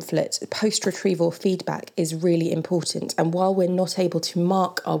pamphlet, post-retrieval feedback is really important, and while we're not able to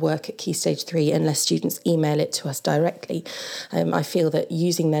mark our work at Key Stage 3 unless students email it to us directly, I feel that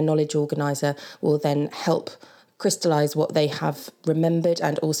using their knowledge organiser will then help crystallise what they have remembered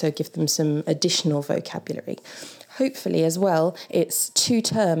and also give them some additional vocabulary. Hopefully as well, it's 2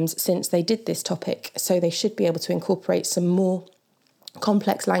 terms since they did this topic, so they should be able to incorporate some more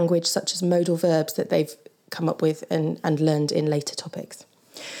complex language such as modal verbs that they've come up with and learned in later topics.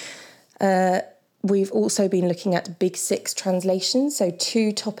 We've also been looking at Big 6 translations, so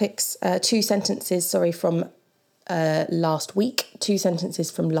 2 sentences from last week, 2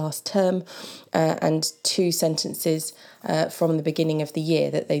 sentences from last term, and 2 sentences from the beginning of the year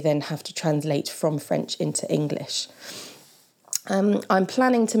that they then have to translate from French into English. I'm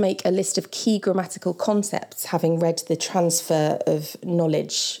planning to make a list of key grammatical concepts, having read the Transfer of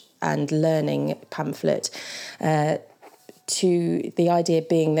Knowledge and Learning pamphlet, to the idea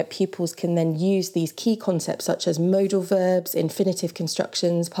being that pupils can then use these key concepts such as modal verbs, infinitive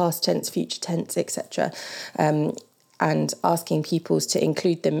constructions, past tense, future tense, etc., and asking pupils to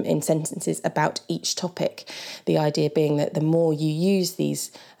include them in sentences about each topic. The idea being that the more you use these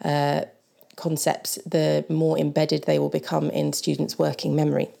concepts, the more embedded they will become in students' working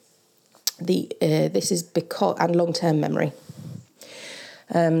memory. This is and long-term memory.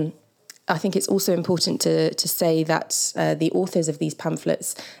 I think it's also important to say that the authors of these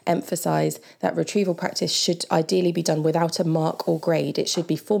pamphlets emphasise that retrieval practice should ideally be done without a mark or grade. It should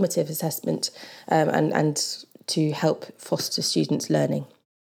be formative assessment and to help foster students' learning.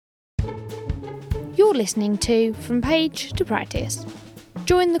 You're listening to From Page to Practice.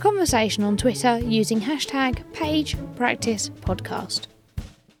 Join the conversation on Twitter using #PagePracticePodcast.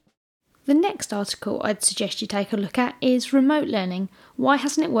 The next article I'd suggest you take a look at is Remote Learning. Why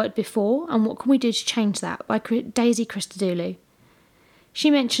hasn't it worked before, and what can we do to change that? By Daisy Christodoulou.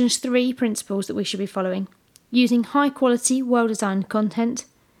 She mentions 3 principles that we should be following: using high quality, well-designed content,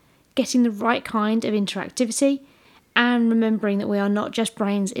 getting the right kind of interactivity, and remembering that we are not just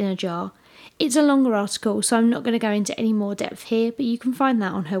brains in a jar. It's a longer article, so I'm not going to go into any more depth here, but you can find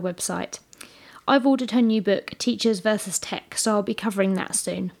that on her website. I've ordered her new book, Teachers vs Tech, so I'll be covering that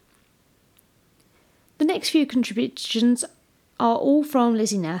soon. The next few contributions are all from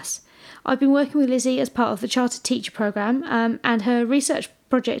Lizzie Nurse. I've been working with Lizzie as part of the Chartered Teacher Programme, and her research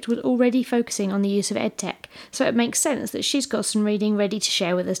project was already focusing on the use of EdTech, so it makes sense that she's got some reading ready to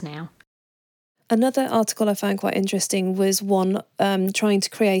share with us now. Another article I found quite interesting was one trying to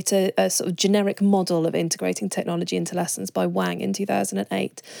create a sort of generic model of integrating technology into lessons by Wang in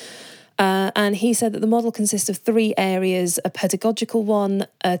 2008. And he said that the model consists of 3 areas: a pedagogical one,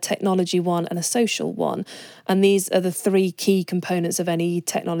 a technology one, and a social one. And these are the 3 key components of any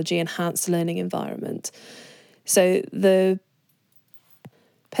technology-enhanced learning environment. So the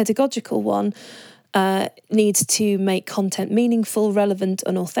pedagogical one needs to make content meaningful, relevant,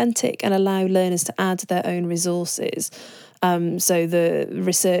 and authentic, and allow learners to add their own resources. So the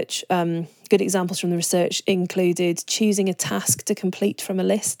research, good examples from the research included choosing a task to complete from a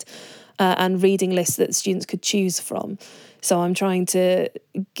list, and reading lists that students could choose from. So I'm trying to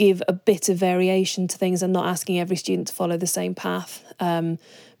give a bit of variation to things. I'm not asking every student to follow the same path,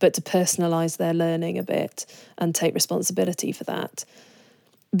 but to personalise their learning a bit and take responsibility for that.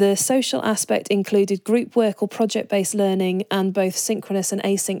 The social aspect included group work or project-based learning and both synchronous and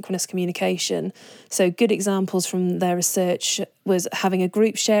asynchronous communication. So good examples from their research was having a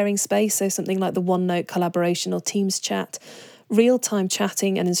group sharing space, so something like the OneNote collaboration or Teams chat, real-time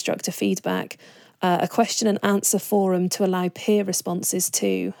chatting and instructor feedback, a question and answer forum to allow peer responses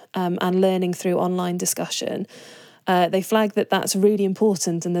too, and learning through online discussion. They flag that that's really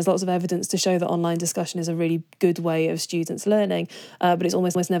important, and there's lots of evidence to show that online discussion is a really good way of students learning, but it's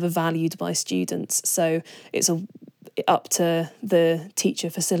almost never valued by students. So it's up to the teacher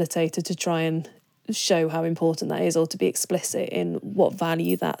facilitator to try and show how important that is, or to be explicit in what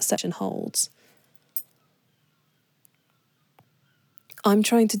value that section holds. I'm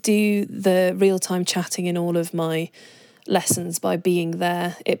trying to do the real-time chatting in all of my lessons by being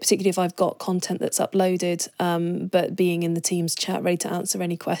there, particularly if I've got content that's uploaded, but being in the Teams chat ready to answer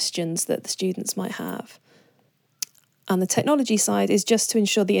any questions that the students might have. And the technology side is just to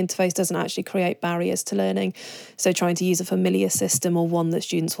ensure the interface doesn't actually create barriers to learning, so trying to use a familiar system or one that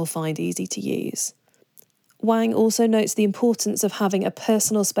students will find easy to use. Wang also notes the importance of having a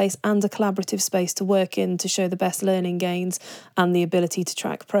personal space and a collaborative space to work in to show the best learning gains and the ability to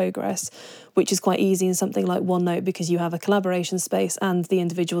track progress, which is quite easy in something like OneNote because you have a collaboration space and the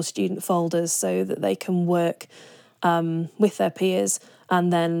individual student folders so that they can work with their peers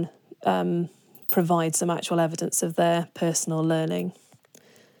and then provide some actual evidence of their personal learning.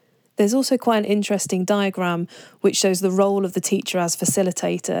 There's also quite an interesting diagram which shows the role of the teacher as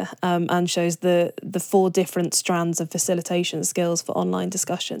facilitator and shows the 4 different strands of facilitation skills for online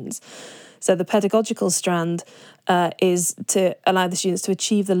discussions. So the pedagogical strand is to allow the students to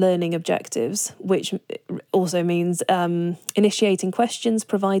achieve the learning objectives, which also means initiating questions,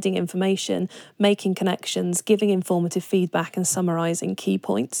 providing information, making connections, giving informative feedback and summarising key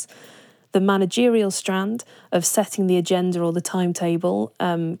points. The managerial strand of setting the agenda or the timetable,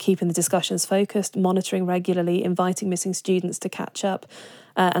 keeping the discussions focused, monitoring regularly, inviting missing students to catch up,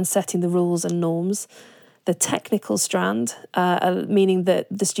 and setting the rules and norms. The technical strand, meaning that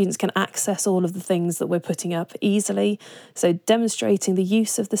the students can access all of the things that we're putting up easily. So demonstrating the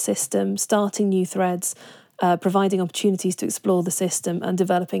use of the system, starting new threads, providing opportunities to explore the system and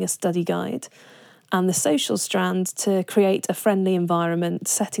developing a study guide. And the social strand to create a friendly environment,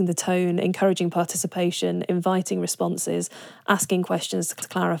 setting the tone, encouraging participation, inviting responses, asking questions to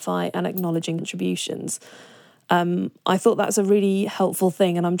clarify and acknowledging contributions. I thought that's a really helpful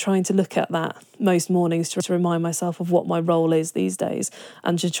thing, and I'm trying to look at that most mornings to remind myself of what my role is these days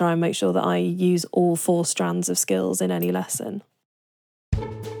and to try and make sure that I use all 4 strands of skills in any lesson.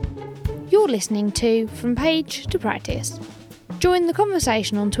 You're listening to From Page to Practice. Join the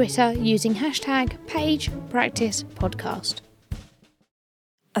conversation on Twitter using #PagePracticePodcast.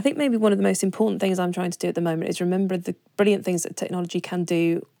 I think maybe one of the most important things I'm trying to do at the moment is remember the brilliant things that technology can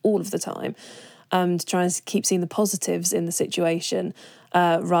do all of the time, to try and keep seeing the positives in the situation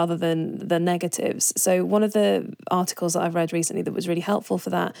rather than the negatives. So one of the articles that I've read recently that was really helpful for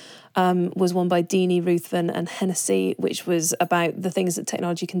that was one by Deeney, Ruthven and Hennessy, which was about the things that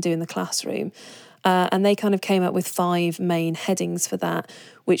technology can do in the classroom. And they kind of came up with 5 main headings for that,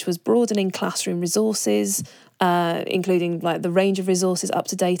 which was broadening classroom resources, including like the range of resources,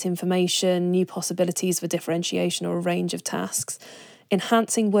 up-to-date information, new possibilities for differentiation or a range of tasks,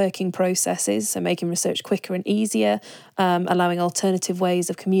 enhancing working processes, so making research quicker and easier, allowing alternative ways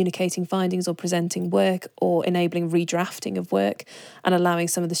of communicating findings or presenting work, or enabling redrafting of work, and allowing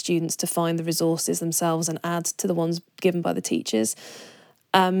some of the students to find the resources themselves and add to the ones given by the teachers.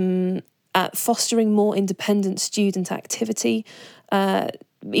 Fostering more independent student activity,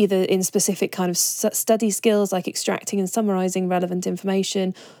 either in specific kind of study skills like extracting and summarising relevant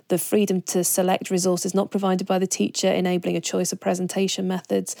information, the freedom to select resources not provided by the teacher, enabling a choice of presentation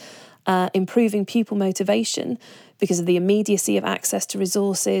methods, improving pupil motivation because of the immediacy of access to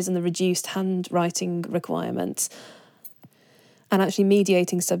resources and the reduced handwriting requirements, and actually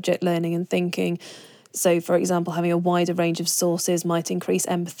mediating subject learning and thinking. So, for example, having a wider range of sources might increase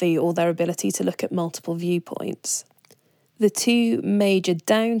empathy or their ability to look at multiple viewpoints. The 2 major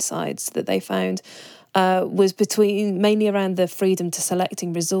downsides that they found was mainly around the freedom to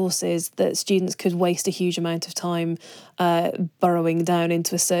selecting resources, that students could waste a huge amount of time burrowing down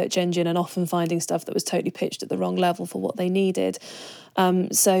into a search engine and often finding stuff that was totally pitched at the wrong level for what they needed.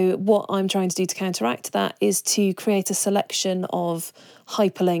 So what I'm trying to do to counteract that is to create a selection of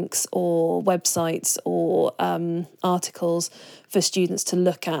hyperlinks or websites or articles for students to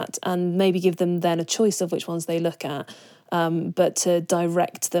look at, and maybe give them then a choice of which ones they look at, but to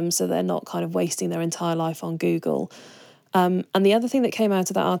direct them so they're not kind of wasting their entire life on Google. And the other thing that came out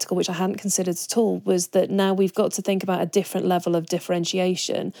of that article, which I hadn't considered at all, was that now we've got to think about a different level of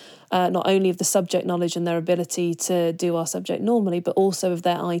differentiation, not only of the subject knowledge and their ability to do our subject normally, but also of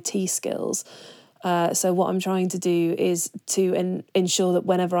their IT skills. So what I'm trying to do is to ensure that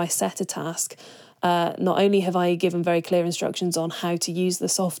whenever I set a task, not only have I given very clear instructions on how to use the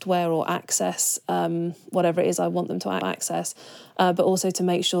software or access whatever it is I want them to access, but also to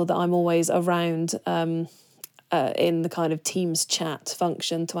make sure that I'm always around in the kind of Teams chat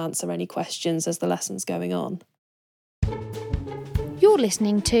function to answer any questions as the lesson's going on. You're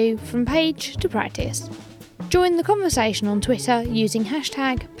listening to From Page to Practice. Join the conversation on Twitter using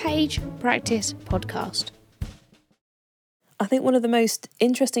 #PagePracticePodcast. I think one of the most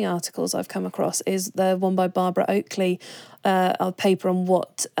interesting articles I've come across is the one by Barbara Oakley, a paper on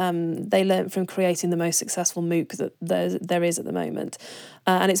what they learnt from creating the most successful MOOC that there is at the moment.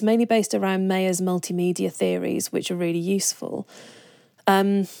 And it's mainly based around Mayer's multimedia theories, which are really useful.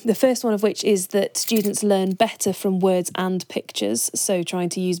 The first one of which is that students learn better from words and pictures, so trying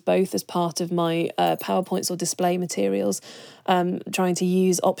to use both as part of my PowerPoints or display materials, trying to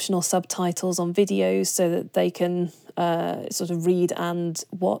use optional subtitles on videos so that they can sort of read and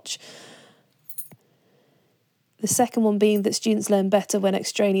watch. The second one being that students learn better when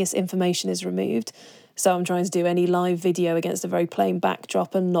extraneous information is removed. So I'm trying to do any live video against a very plain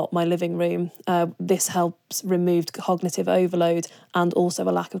backdrop and not my living room. This helps remove cognitive overload and also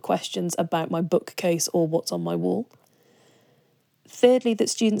a lack of questions about my bookcase or what's on my wall. Thirdly, that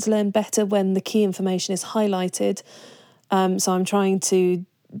students learn better when the key information is highlighted. So I'm trying to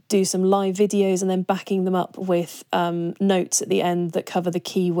do some live videos and then backing them up with notes at the end that cover the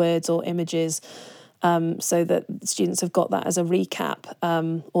keywords or images. So that students have got that as a recap,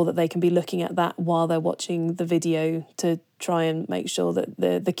 or that they can be looking at that while they're watching the video to try and make sure that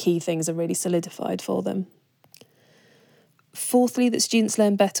the key things are really solidified for them. Fourthly, that students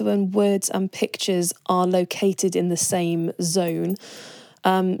learn better when words and pictures are located in the same zone.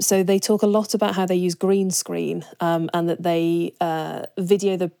 So they talk a lot about how they use green screen and that they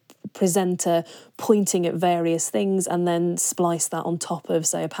video the presenter pointing at various things and then splice that on top of,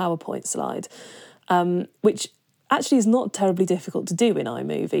 say, a PowerPoint slide. Which actually is not terribly difficult to do in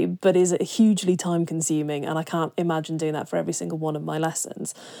iMovie, but is hugely time-consuming, and I can't imagine doing that for every single one of my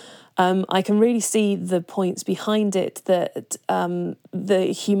lessons. I can really see the points behind it, that the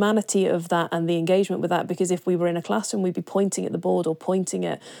humanity of that and the engagement with that, because if we were in a classroom, we'd be pointing at the board or pointing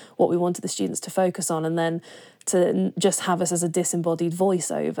at what we wanted the students to focus on, and then to just have us as a disembodied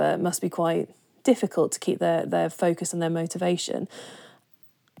voiceover must be quite difficult to keep their focus and their motivation.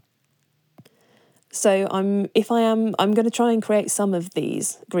 So I'm going to try and create some of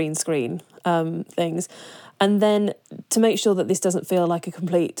these green screen things, and then to make sure that this doesn't feel like a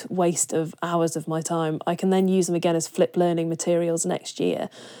complete waste of hours of my time, I can then use them again as flip learning materials next year.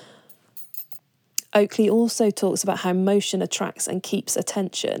 Oakley also talks about how motion attracts and keeps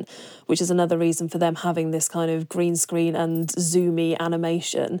attention, which is another reason for them having this kind of green screen and zoomy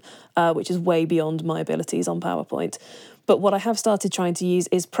animation, which is way beyond my abilities on PowerPoint. But what I have started trying to use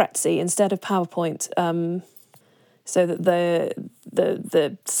is Prezi instead of PowerPoint, so that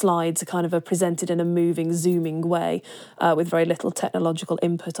the slides are presented in a moving, zooming way with very little technological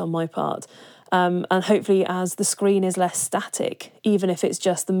input on my part. And hopefully, as the screen is less static, even if it's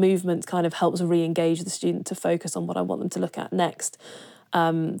just the movement kind of helps re-engage the student to focus on what I want them to look at next,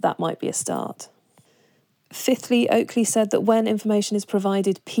 that might be a start. Fifthly, Oakley said that when information is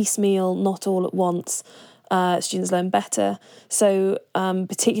provided piecemeal, not all at once, students learn better. So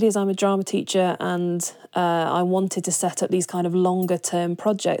particularly as I'm a drama teacher and I wanted to set up these kind of longer term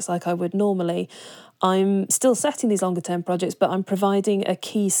projects like I would normally, I'm still setting these longer term projects, but I'm providing a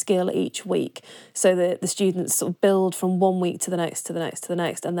key skill each week so that the students sort of build from one week to the next, to the next, to the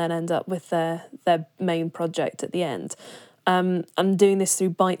next, and then end up with their main project at the end. I'm doing this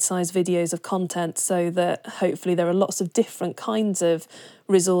through bite-sized videos of content so that hopefully there are lots of different kinds of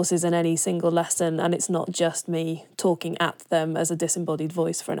resources in any single lesson, and it's not just me talking at them as a disembodied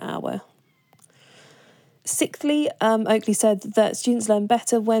voice for an hour. Sixthly, Oakley said that students learn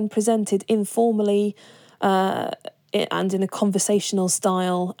better when presented informally and in a conversational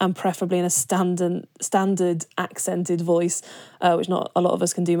style, and preferably in a standard accented voice, which not a lot of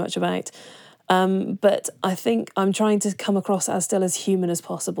us can do much about. But I think I'm trying to come across as still as human as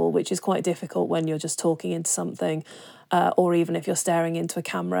possible, which is quite difficult when you're just talking into something, or even if you're staring into a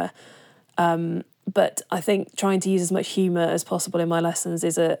camera. But I think trying to use as much humour as possible in my lessons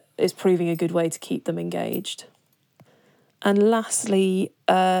is proving a good way to keep them engaged. And lastly,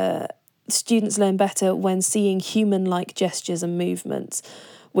 students learn better when seeing human-like gestures and movements,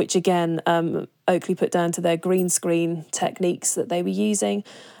 which again, Oakley put down to their green screen techniques that they were using.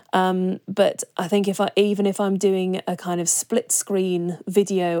 But I think even if I'm doing a kind of split screen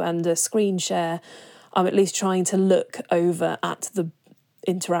video and a screen share, I'm at least trying to look over at the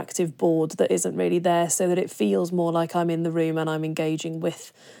interactive board that isn't really there, so that it feels more like I'm in the room and I'm engaging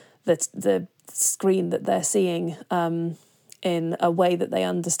with the screen that they're seeing in a way that they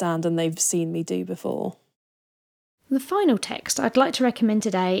understand and they've seen me do before. The final text I'd like to recommend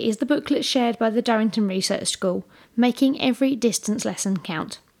today is the booklet shared by the Durrington Research School, Making Every Distance Lesson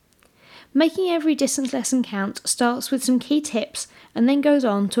Count. Making Every Distance Lesson Count starts with some key tips and then goes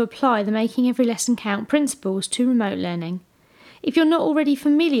on to apply the Making Every Lesson Count principles to remote learning. If you're not already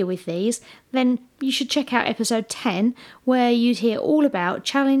familiar with these, then you should check out episode 10, where you'd hear all about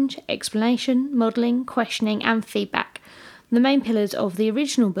challenge, explanation, modelling, questioning and feedback, the main pillars of the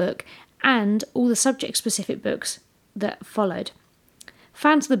original book and all the subject-specific books that followed.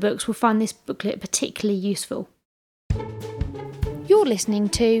 Fans of the books will find this booklet particularly useful. You're You're listening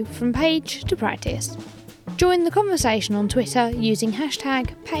to From Page to Practice. Join the conversation on Twitter using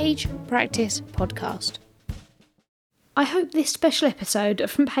 #PagePracticePodcast. I hope this special episode of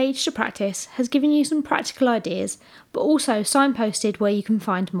From Page to Practice has given you some practical ideas, but also signposted where you can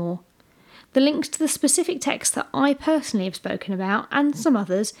find more. The links to the specific texts that I personally have spoken about, and some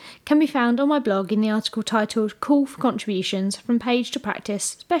others, can be found on my blog in the article titled Call for Contributions From Page to Practice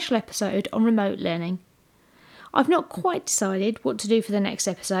Special Episode on Remote Learning. I've not quite decided what to do for the next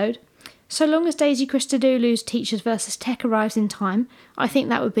episode. So long as Daisy Christodoulou's Teachers vs Tech arrives in time, I think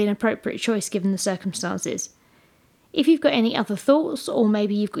that would be an appropriate choice given the circumstances. If you've got any other thoughts, or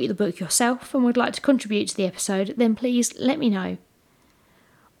maybe you've got the book yourself and would like to contribute to the episode, then please let me know.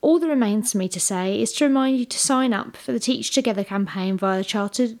 All that remains for me to say is to remind you to sign up for the Teach Together campaign via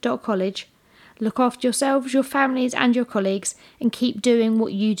chartered.college. Look after yourselves, your families and your colleagues, and keep doing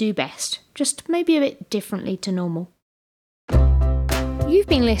what you do best, just maybe a bit differently to normal. You've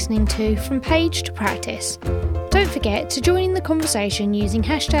been listening to From Page to Practice. Don't forget to join in the conversation using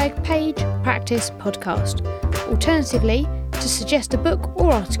 #PagePracticePodcast. Alternatively, to suggest a book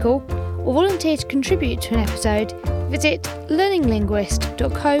or article, or volunteer to contribute to an episode, visit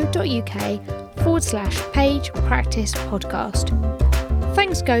learninglinguist.co.uk/PagePracticePodcast.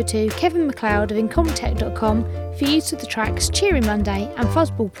 Thanks go to Kevin MacLeod of Incompetech.com for use of the tracks Cheery Monday and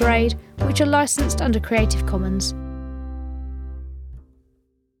Fuzzball Parade, which are licensed under Creative Commons.